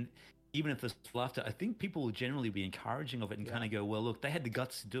 and even if there's laughter, I think people will generally be encouraging of it and kind of go, well, look, they had the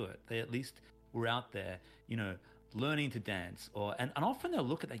guts to do it. They at least were out there, learning to dance, and often they'll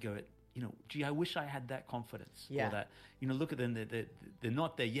look at, they go, gee, I wish I had that confidence. Yeah. Or that, look at them, they're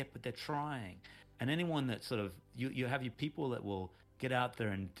not there yet, but they're trying. And anyone that sort of, you have your people that will get out there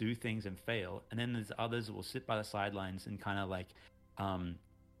and do things and fail. And then there's others that will sit by the sidelines and kind of like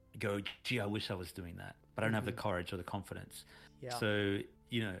go, gee, I wish I was doing that, but I don't have the courage or the confidence. Yeah. So,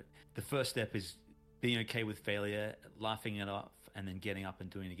 the first step is being okay with failure, laughing it off, and then getting up and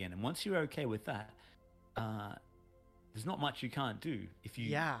doing it again. And once you're okay with that, there's not much you can't do if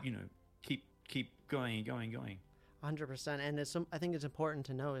you, keep going and going and going. 100%. And I think it's important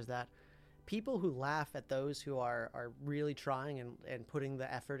to know is that people who laugh at those who are really trying and putting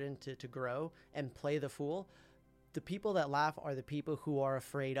the effort in to grow and play the fool, the people that laugh are the people who are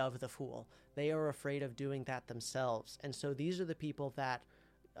afraid of the fool. They are afraid of doing that themselves. And so these are the people that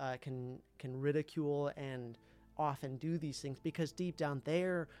can ridicule and often do these things because deep down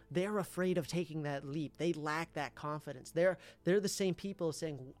they're afraid of taking that leap. They lack that confidence. They're the same people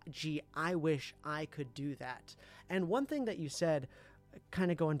saying, gee, I wish I could do that. And one thing that you said,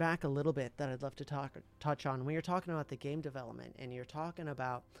 kind of going back a little bit, that I'd love to touch on, when you're talking about the game development and you're talking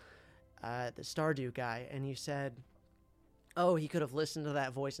about the Stardew guy, and you said, oh, he could have listened to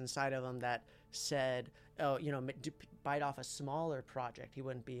that voice inside of him that said, oh, bite off a smaller project, he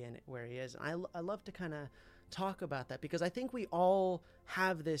wouldn't be in where he is. And I love to kind of talk about that, because I think we all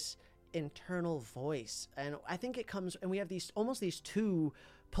have this internal voice, and I think it comes, and we have these two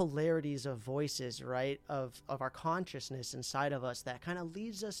polarities of voices, right, of our consciousness inside of us that kind of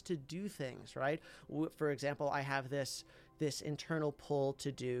leads us to do things, right? For example, I have this internal pull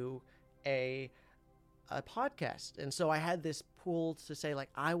to do a podcast, and so I had this pull to say, like,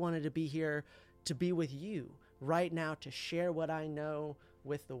 I wanted to be here to be with you right now, to share what I know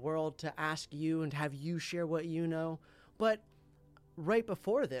with the world, to ask you and have you share what you know. But right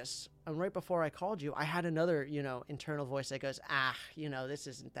before this, and right before I called you, I had another, internal voice that goes, this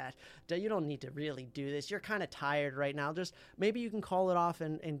isn't that. You don't need to really do this. You're kind of tired right now. Just maybe you can call it off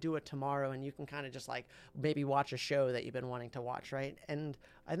and do it tomorrow, and you can kind of just like maybe watch a show that you've been wanting to watch, right? And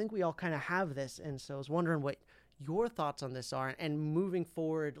I think we all kind of have this. And so I was wondering what your thoughts on this are and moving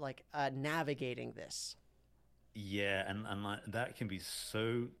forward, like navigating this. Yeah, and like, that can be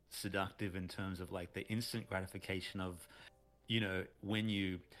so seductive in terms of like the instant gratification of, when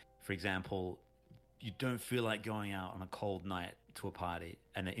you, for example, you don't feel like going out on a cold night to a party,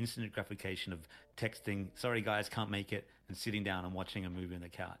 and the instant gratification of texting, "Sorry guys, can't make it," and sitting down and watching a movie on the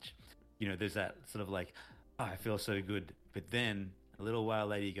couch. There's that sort of like, "Oh, I feel so good," but then a little while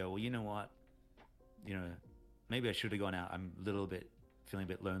later you go, "Well, you know what? You know, maybe I should have gone out. I'm a little bit feeling a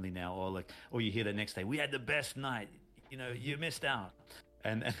bit lonely now," or like, or you hear the next day, "We had the best night. You missed out,"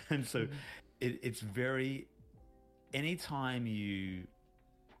 and so Mhm. it's very, anytime you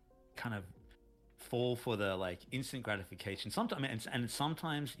kind of fall for the like instant gratification sometimes, and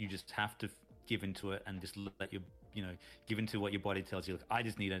sometimes you just have to give into it and just let your give into what your body tells you, like, I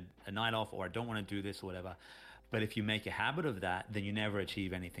just need a night off, or I don't want to do this or whatever. But if you make a habit of that, then you never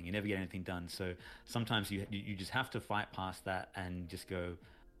achieve anything, you never get anything done. So sometimes you just have to fight past that and just go,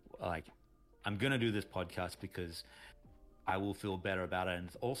 like, I'm gonna do this podcast because I will feel better about it, and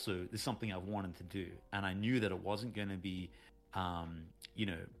also this is something I've wanted to do, and I knew that it wasn't going to be um, you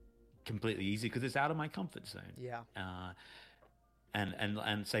know completely easy because it's out of my comfort zone. Yeah.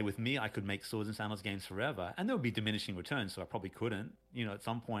 And say with me, I could make swords and sandals games forever, and there would be diminishing returns, so I probably couldn't. At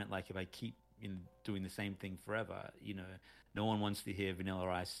some point, like if I keep doing the same thing forever, no one wants to hear Vanilla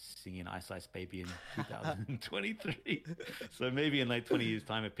Ice singing "Ice Ice Baby" in 2023. So maybe in like 20 years'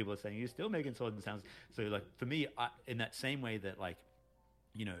 time, if people are saying you're still making swords and sandals, so like for me, in that same way that like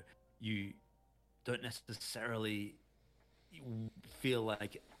you don't necessarily feel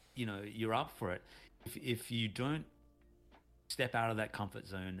like you're up for it if you don't step out of that comfort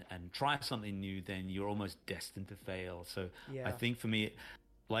zone and try something new, then you're almost destined to fail. So I Yeah. think for me,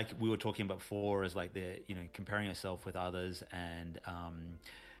 like we were talking about before, is like the comparing yourself with others, and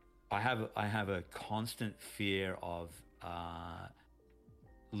I have a constant fear of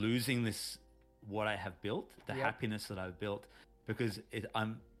losing this, what I have built, the Yep. happiness that I've built, because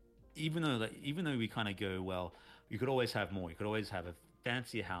I'm even though we kind of go, well, you could always have more, you could always have a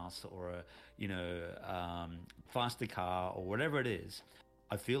fancier house or a faster car or whatever it is.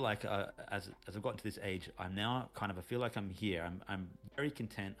 I feel like as I've gotten to this age, I'm now kind of, I feel like I'm here. I'm very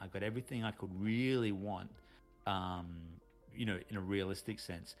content. I've got everything I could really want, um, in a realistic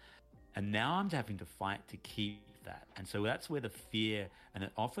sense. And now I'm having to fight to keep that. And so that's where the fear and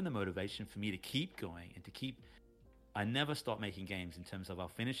often the motivation for me to keep going and to keep, I never stop making games in terms of I'll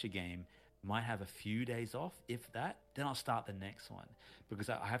finish a game, might have a few days off, if that, then I'll start the next one because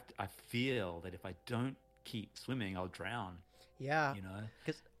I feel that if I don't keep swimming, I'll drown, Yeah. you know?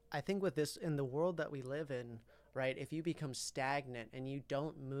 Because I think with this, in the world that we live in, right, if you become stagnant and you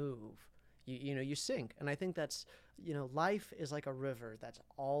don't move, you sink. And I think that's, life is like a river that's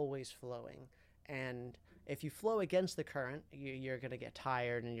always flowing. And if you flow against the current, you're going to get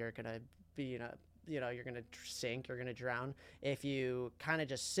tired and you're going to be, you're going to sink, you're going to drown. If you kind of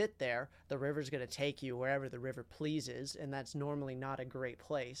just sit there, the river's going to take you wherever the river pleases, and that's normally not a great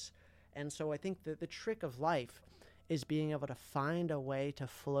place. And so I think that the trick of life is being able to find a way to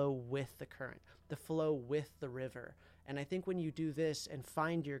flow with the current, to flow with the river. And I think when you do this and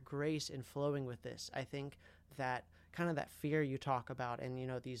find your grace in flowing with this, I think that kind of that fear you talk about, and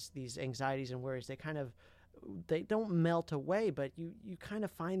these anxieties and worries, they don't melt away, but you kind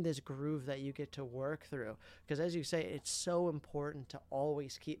of find this groove that you get to work through. Because as you say, it's so important to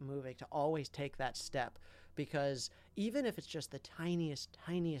always keep moving, to always take that step. Because even if it's just the tiniest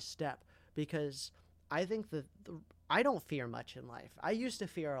step, because I think I don't fear much in life. I used to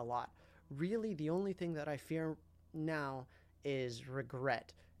fear a lot. Really, the only thing that I fear now is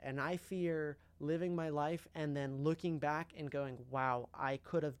regret. And I fear living my life and then looking back and going, wow, I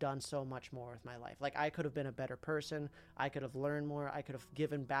could have done so much more with my life. Like, I could have been a better person. I could have learned more. I could have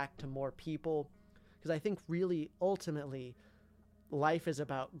given back to more people. Because I think really, ultimately, life is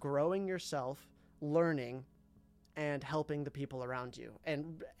about growing yourself, learning, and helping the people around you.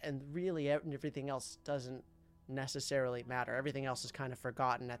 And really, everything else doesn't necessarily matter. Everything else is kind of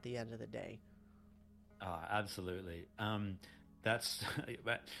forgotten at the end of the day. Absolutely. That's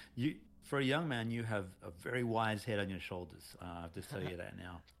you, for a young man. You have a very wise head on your shoulders. I have to tell you that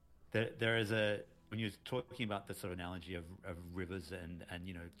now. There is when you're talking about the sort of analogy of rivers and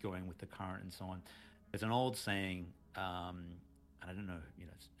going with the current and so on. There's an old saying, and I don't know,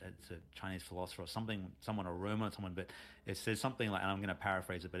 it's a Chinese philosopher or something, someone, a Roman or someone, but it says something like, and I'm going to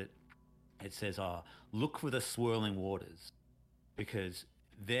paraphrase it, but it says, look for the swirling waters, because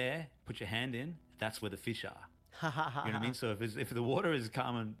there, put your hand in, that's where the fish are. You know what I mean? So if the water is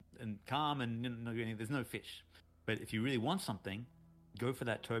calm and there's no fish. But if you really want something, go for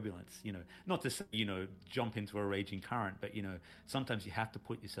that turbulence. Not to say, jump into a raging current, but sometimes you have to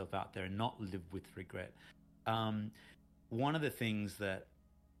put yourself out there and not live with regret. Um, one of the things that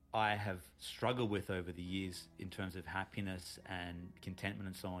I have struggled with over the years in terms of happiness and contentment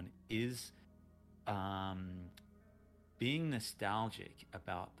and so on is um, being nostalgic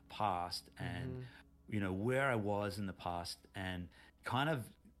about the past and Mm-hmm. where I was in the past and kind of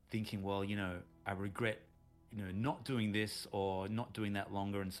thinking, well, I regret not doing this or not doing that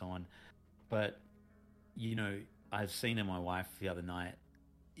longer and so on. But you know, I've seen in my wife the other night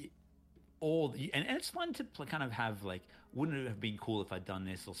and it's fun to kind of have like, wouldn't it have been cool if I'd done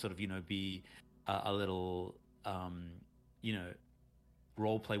this, or sort of be a little um you know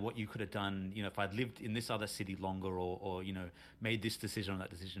role play what you could have done, if I'd lived in this other city longer, or made this decision or that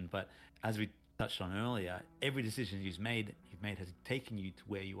decision. But as we touched on earlier, every decision you've made has taken you to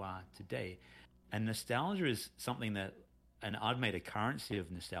where you are today. And nostalgia is something that, and I've made a currency of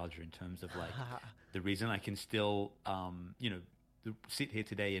nostalgia in terms of like the reason I can still sit here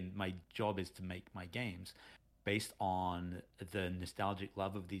today, and my job is to make my games based on the nostalgic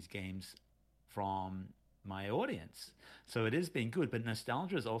love of these games from my audience. So it has been good, but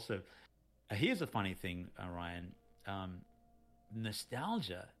nostalgia is also. Here's a funny thing, Ryan. Um,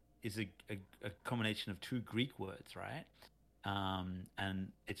 Nostalgia is a combination of two Greek words, right?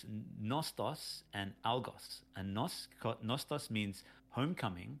 And it's nostos and algos. And nostos means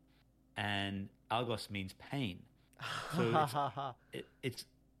homecoming, and algos means pain. So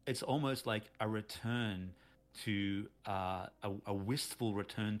it's almost like a return to a wistful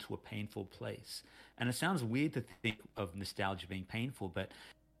return to a painful place. And it sounds weird to think of nostalgia being painful, but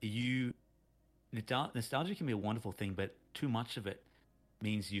you nostalgia can be a wonderful thing, but too much of it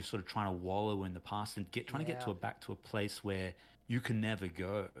means you're sort of trying to wallow in the past and trying to get Yeah. to back to a place where you can never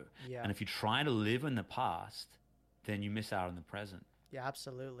go. Yeah. And if you try to live in the past, then you miss out on the present. Yeah,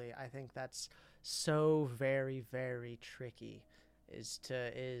 absolutely. I think that's so very, very tricky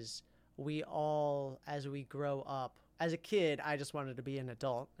is we all, as we grow up, as a kid, I just wanted to be an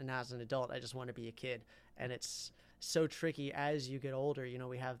adult, and as an adult, I just want to be a kid. And it's so tricky as you get older.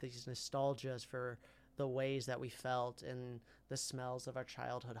 We have these nostalgias for the ways that we felt and the smells of our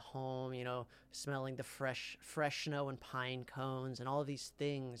childhood home, smelling the fresh snow and pine cones and all of these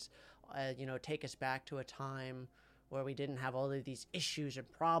things, take us back to a time where we didn't have all of these issues and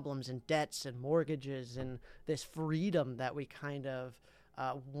problems and debts and mortgages and this freedom that we kind of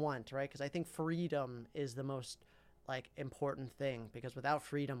want, right? Because I think freedom is the most like important thing, because without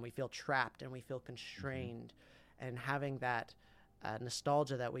freedom we feel trapped and we feel Mm-hmm. constrained, and having that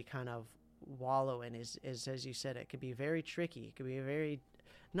nostalgia that we kind of wallow in is as you said, it could be very tricky. It could be a very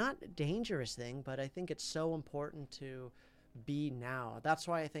not dangerous thing, but I think it's so important to be now. That's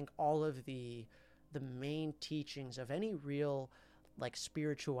why I think all of the main teachings of any real like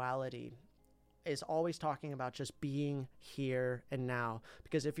spirituality is always talking about just being here and now,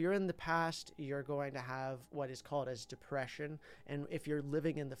 because if you're in the past, you're going to have what is called as depression, and if you're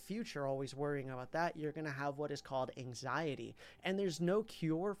living in the future always worrying about that, you're going to have what is called anxiety. And there's no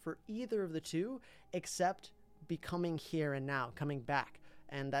cure for either of the two except becoming here and now, coming back.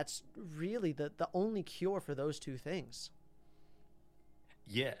 And that's really the only cure for those two things.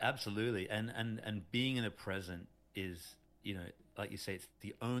 Yeah, absolutely. And being in the present is, like you say, it's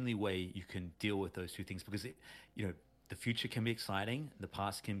the only way you can deal with those two things, because the future can be exciting, the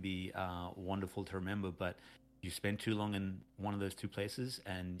past can be wonderful to remember, but you spend too long in one of those two places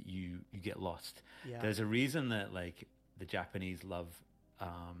and you get lost. Yeah. There's a reason that like the Japanese love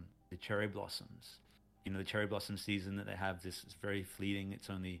the cherry blossoms. The cherry blossom season that they have, this is very fleeting. It's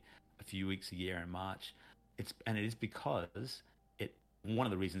only a few weeks a year in March. It is because it one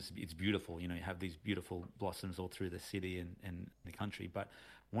of the reasons it's beautiful. You have these beautiful blossoms all through the city and the country. But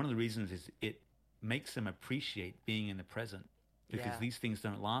one of the reasons is it makes them appreciate being in the present, because Yeah. these things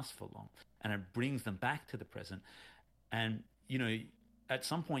don't last for long, and it brings them back to the present. And at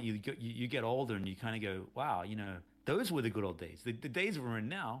some point you get older and you kind of go, wow, those were the good old days. The days we're in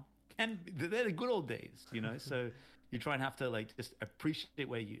now, and they're the good old days. So you try and have to like just appreciate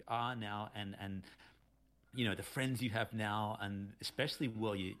where you are now, and the friends you have now, and especially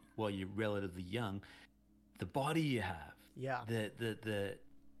while you're relatively young, the body you have, Yeah. the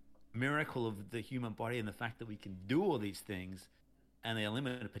miracle of the human body, and the fact that we can do all these things, and the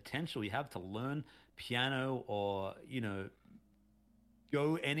unlimited potential you have to learn piano, or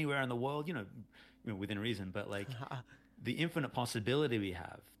go anywhere in the world, within reason, but like the infinite possibility we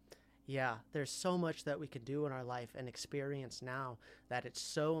have. Yeah, there's so much that we can do in our life and experience now, that it's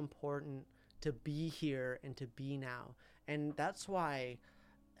so important to be here and to be now. And that's why,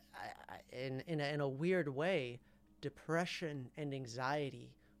 in a weird way, depression and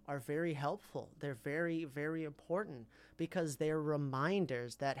anxiety are very helpful. They're very, very important, because they're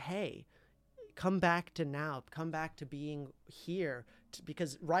reminders that, hey, come back to now, come back to being here,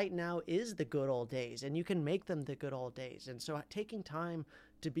 because right now is the good old days, and you can make them the good old days. And so taking time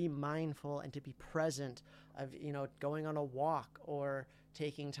to be mindful and to be present of, going on a walk or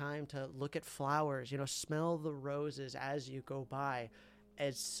taking time to look at flowers, smell the roses as you go by,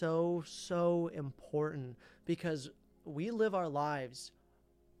 is so, so important, because we live our lives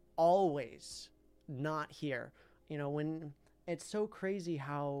always not here. When it's so crazy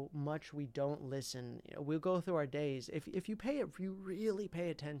how much we don't listen. We'll go through our days. If you really pay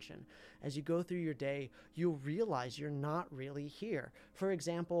attention as you go through your day, you'll realize you're not really here. For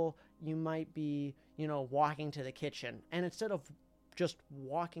example, you might be, walking to the kitchen, and instead of just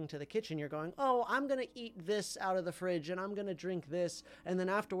walking to the kitchen, you're going, oh, I'm going to eat this out of the fridge, and I'm going to drink this, and then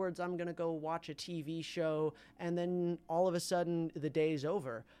afterwards I'm going to go watch a TV show, and then all of a sudden the day's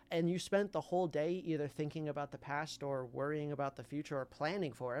over. And you spent the whole day either thinking about the past or worrying about the future or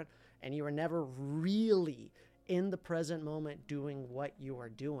planning for it, and you were never really in the present moment doing what you are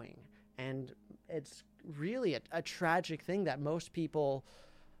doing. And it's really a tragic thing that most people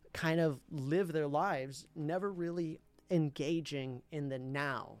kind of live their lives never really engaging in the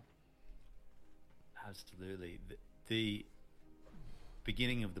now. Absolutely. The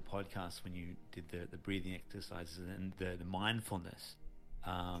beginning of the podcast, when you did the breathing exercises and the mindfulness,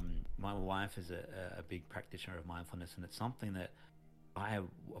 my wife is a big practitioner of mindfulness, and it's something that I have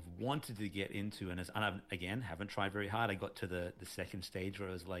wanted to get into, and I haven't tried very hard. I got to the second stage where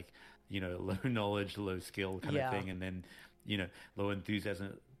it was like, low knowledge, low skill kind of thing, and then low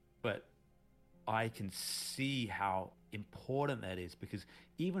enthusiasm. But I can see how important that is, because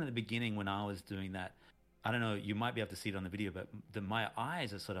even at the beginning when I was doing that, I don't know, you might be able to see it on the video, but my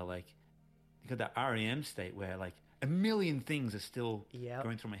eyes are sort of like, you got that REM state where like a million things are still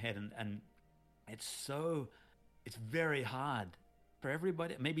going through my head, and it's very hard for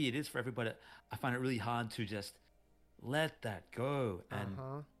everybody. Maybe it is for everybody. I find it really hard to just let that go and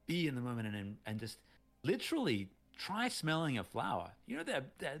be in the moment and just literally try smelling a flower.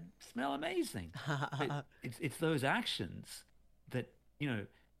 That smell amazing. But it's those actions that,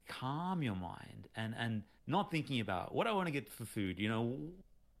 calm your mind and not thinking about what I want to get for food,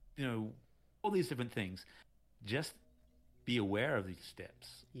 all these different things. Just be aware of these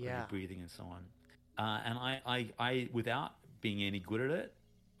steps, of your breathing and so on. And I, without being any good at it,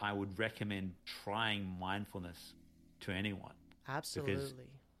 I would recommend trying mindfulness to anyone. Absolutely.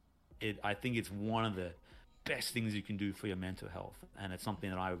 Because I think it's one of the best things you can do for your mental health, and it's something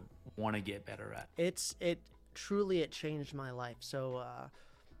that I want to get better at. It truly changed my life. So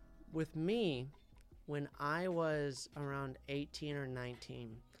with me, when I was around 18 or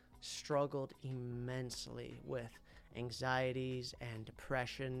 19, struggled immensely with anxieties and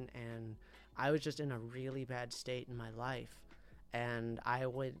depression, and I was just in a really bad state in my life. And I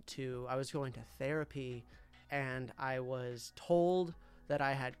was going to therapy, and I was told that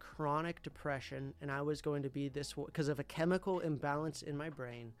I had chronic depression, and I was going to be this because of a chemical imbalance in my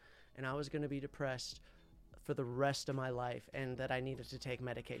brain, and I was going to be depressed for the rest of my life, and that I needed to take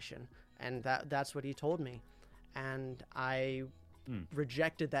medication. And that's what he told me. And I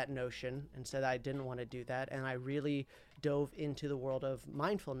rejected that notion and said I didn't want to do that. And I really dove into the world of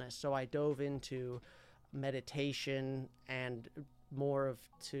mindfulness. So I dove into meditation and more of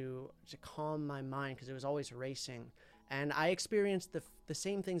to calm my mind, because it was always racing. And I experienced the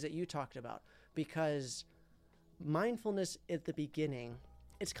same things that you talked about, because mindfulness at the beginning,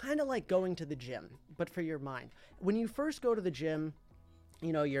 it's kind of like going to the gym, but for your mind. When you first go to the gym,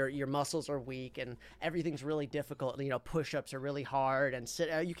 your muscles are weak and everything's really difficult. Push-ups are really hard, and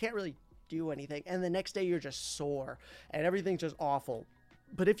you can't really do anything. And the next day you're just sore and everything's just awful.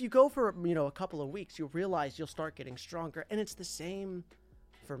 But if you go for, a couple of weeks, you'll realize you'll start getting stronger. And it's the same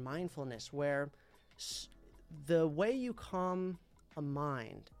for mindfulness, where the way you calm a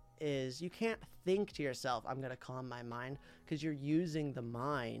mind is you can't think to yourself, I'm going to calm my mind, because you're using the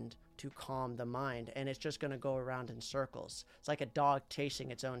mind to calm the mind, and it's just going to go around in circles. It's like a dog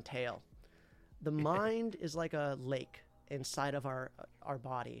chasing its own tail. The mind is like a lake inside of our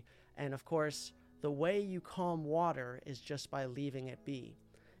body. And of course, the way you calm water is just by leaving it be.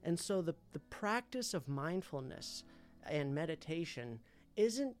 And so the practice of mindfulness and meditation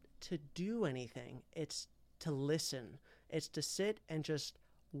isn't to do anything. It's to listen. It's to sit and just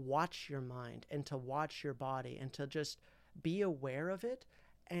watch your mind, and to watch your body, and to just be aware of it.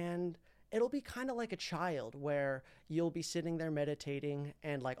 And it'll be kind of like a child, where you'll be sitting there meditating,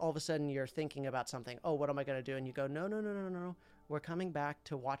 and like all of a sudden you're thinking about something. Oh, what am I going to do? And you go, no. We're coming back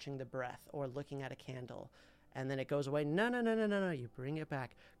to watching the breath or looking at a candle. And then it goes away. No. You bring it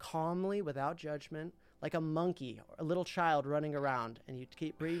back calmly, without judgment, like a monkey or a little child running around, and you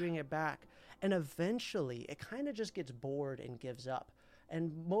keep bringing it back. And eventually it kind of just gets bored and gives up.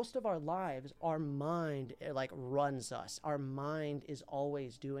 And most of our lives, our mind like runs us. Our mind is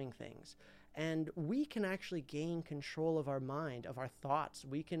always doing things. And we can actually gain control of our mind, of our thoughts.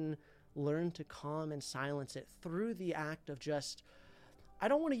 We can learn to calm and silence it through the act of just, I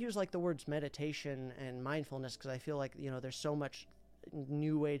don't want to use like the words meditation and mindfulness because I feel like, there's so much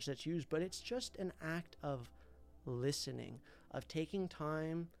new age that's used, but it's just an act of listening, of taking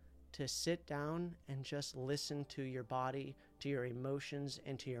time to sit down and just listen to your body, to your emotions,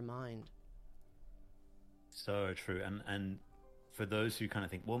 and to your mind. So true. And for those who kind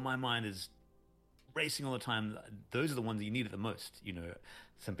of think, well, my mind is racing all the time, those are the ones that you need it the most.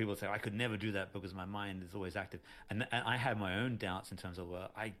 Some people say, I could never do that because my mind is always active. And I have my own doubts in terms of, well,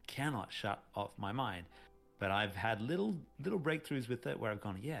 I cannot shut off my mind. But I've had little breakthroughs with it where I've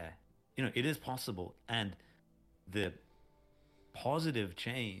gone, yeah, it is possible. And the positive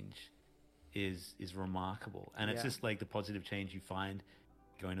change is remarkable. And it's just like the positive change you find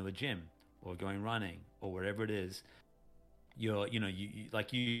going to a gym or going running or wherever it is. You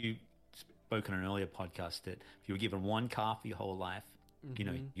like you spoke on an earlier podcast that if you were given one car for your whole life,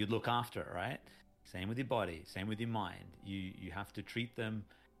 you'd look after it, right? Same with your body, same with your mind. You have to treat them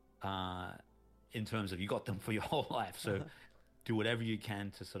in terms of you got them for your whole life. So do whatever you can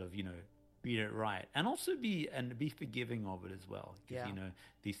to sort of, beat it right. And also be forgiving of it as well. Because,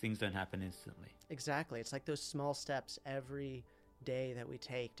 these things don't happen instantly. Exactly. It's like those small steps every day that we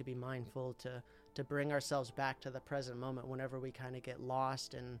take to be mindful, to bring ourselves back to the present moment whenever we kind of get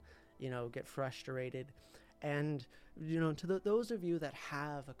lost and, get frustrated. And, to those of you that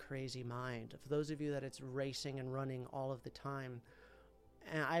have a crazy mind, for those of you that it's racing and running all of the time,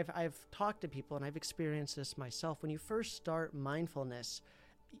 and I've talked to people and I've experienced this myself. When you first start mindfulness,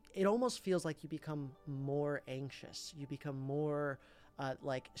 it almost feels like you become more anxious. You become more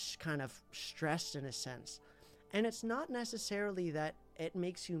kind of stressed in a sense. And it's not necessarily that it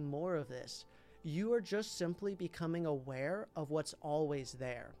makes you more of this. You are just simply becoming aware of what's always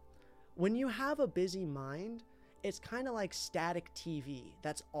there. When you have a busy mind, it's kind of like static TV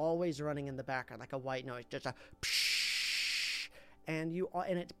that's always running in the background, like a white noise, just a psh,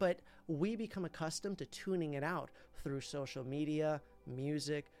 but we become accustomed to tuning it out through social media,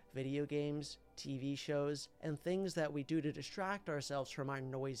 music, video games, TV shows, and things that we do to distract ourselves from our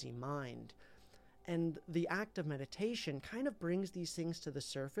noisy mind. And the act of meditation kind of brings these things to the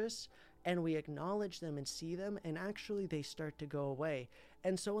surface, and we acknowledge them and see them, and actually they start to go away.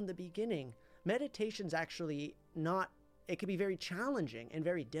 And so in the beginning, meditation's actually it can be very challenging and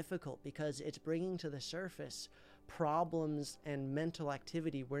very difficult because it's bringing to the surface problems and mental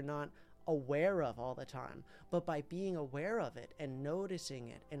activity we're not aware of all the time. But by being aware of it and noticing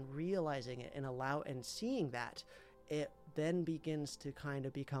it and realizing it and seeing that, it then begins to kind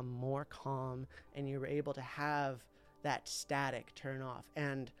of become more calm, and you're able to have that static turn off.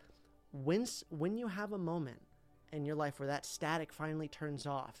 And when you have a moment in your life where that static finally turns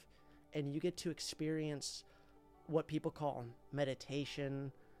off and you get to experience what people call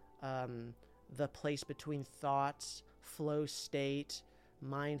meditation, the place between thoughts, flow state,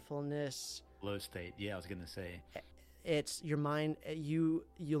 mindfulness. Flow state, yeah, I was going to say. It's your mind,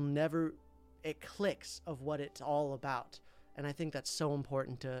 you'll never, it clicks of what it's all about. And I think that's so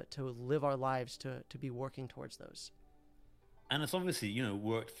important to live our lives to be working towards those. And it's obviously,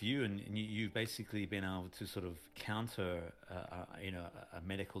 worked for you, and you've basically been able to sort of counter, a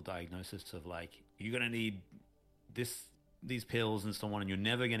medical diagnosis of like, you're going to need these pills and so on, and you're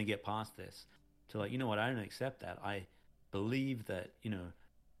never going to get past this. To like, what, I don't accept that. I believe that,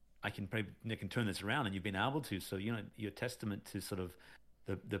 I can turn this around, and you've been able to. So, you're a testament to sort of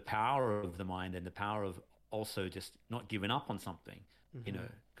the power of the mind and the power of also just not giving up on something,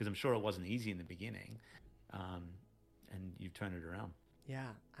 because I'm sure it wasn't easy in the beginning. And you've turned it around. Yeah,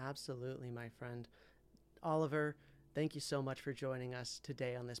 absolutely, my friend. Oliver, thank you so much for joining us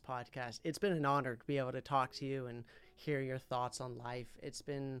today on this podcast. It's been an honor to be able to talk to you and hear your thoughts on life. It's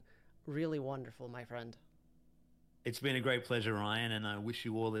been really wonderful, my friend. It's been a great pleasure, Ryan, and I wish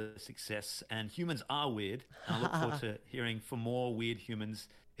you all the success. And humans are weird, and I look forward to hearing from more weird humans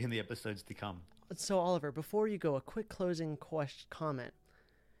in the episodes to come. So, Oliver, before you go, a quick closing comment.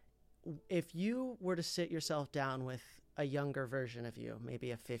 If you were to sit yourself down with a younger version of you,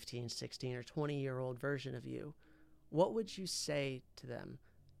 maybe a 15, 16, or 20-year-old version of you, what would you say to them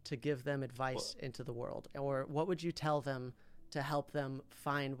to give them advice into the world? Or what would you tell them to help them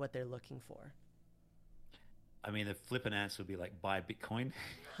find what they're looking for? I mean, the flippant answer would be like, buy Bitcoin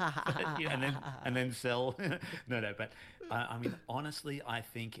and then sell. No, but I mean, honestly, I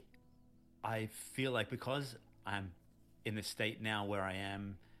feel like because I'm in the state now where I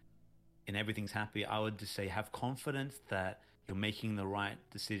am, and everything's happy, I would just say have confidence that you're making the right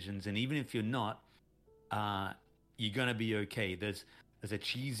decisions. And even if you're not, you're going to be okay. There's a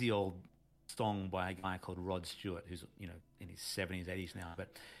cheesy old song by a guy called Rod Stewart, who's, in his 70s, 80s now. But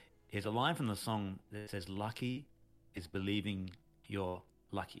there's a line from the song that says, lucky is believing you're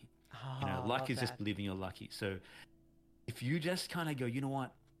lucky. Oh, Luck love is just that. believing you're lucky. So if you just kind of go, you know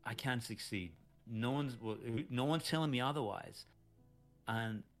what, I can succeed. No one's telling me otherwise.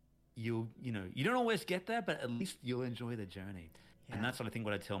 And you don't always get there, but at least you'll enjoy the journey. And Yeah. that's what I think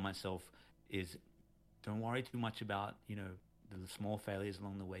what I tell myself is don't worry too much about, the small failures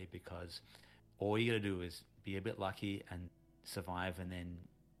along the way, because all you got to do is be a bit lucky and survive. And then,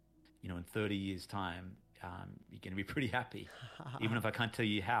 in 30 years time, you're going to be pretty happy. Even if I can't tell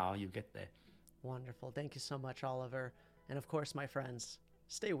you how, you'll get there. Wonderful. Thank you so much, Oliver. And of course, my friends,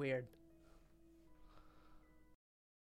 stay weird.